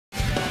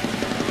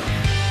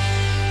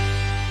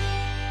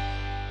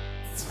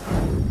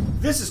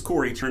This is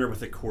Cory Turner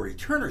with The Cory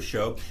Turner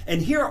Show,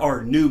 and here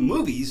are new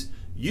movies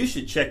you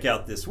should check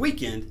out this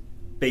weekend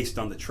based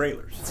on the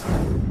trailers.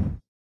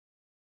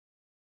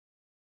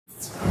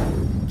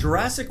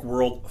 Jurassic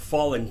World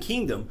Fallen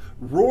Kingdom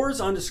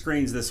roars onto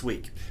screens this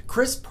week.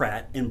 Chris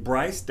Pratt and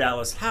Bryce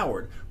Dallas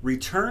Howard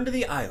return to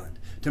the island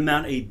to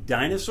mount a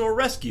dinosaur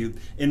rescue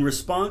in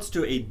response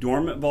to a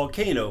dormant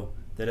volcano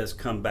that has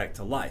come back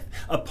to life.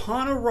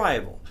 Upon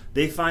arrival,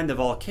 they find the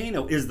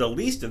volcano is the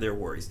least of their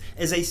worries,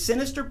 as a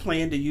sinister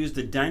plan to use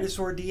the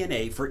dinosaur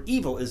DNA for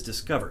evil is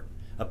discovered,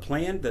 a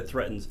plan that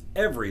threatens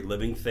every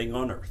living thing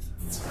on Earth.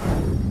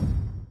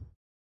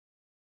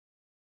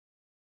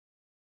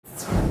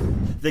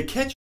 The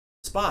Catch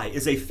Spy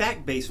is a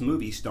fact-based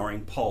movie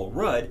starring Paul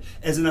Rudd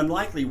as an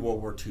unlikely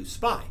World War II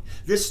spy.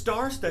 This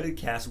star-studded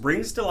cast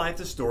brings to life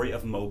the story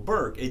of Mo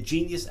Berg, a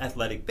genius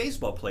athletic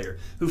baseball player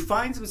who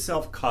finds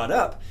himself caught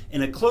up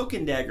in a cloak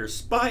and dagger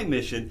spy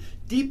mission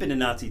deep into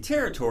Nazi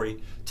territory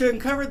to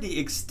uncover the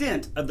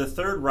extent of the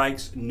Third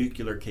Reich's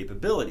nuclear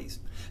capabilities.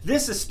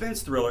 This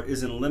suspense thriller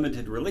is in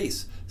limited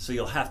release, so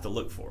you'll have to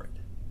look for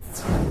it.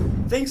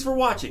 Thanks for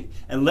watching,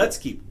 and let's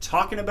keep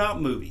talking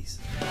about movies.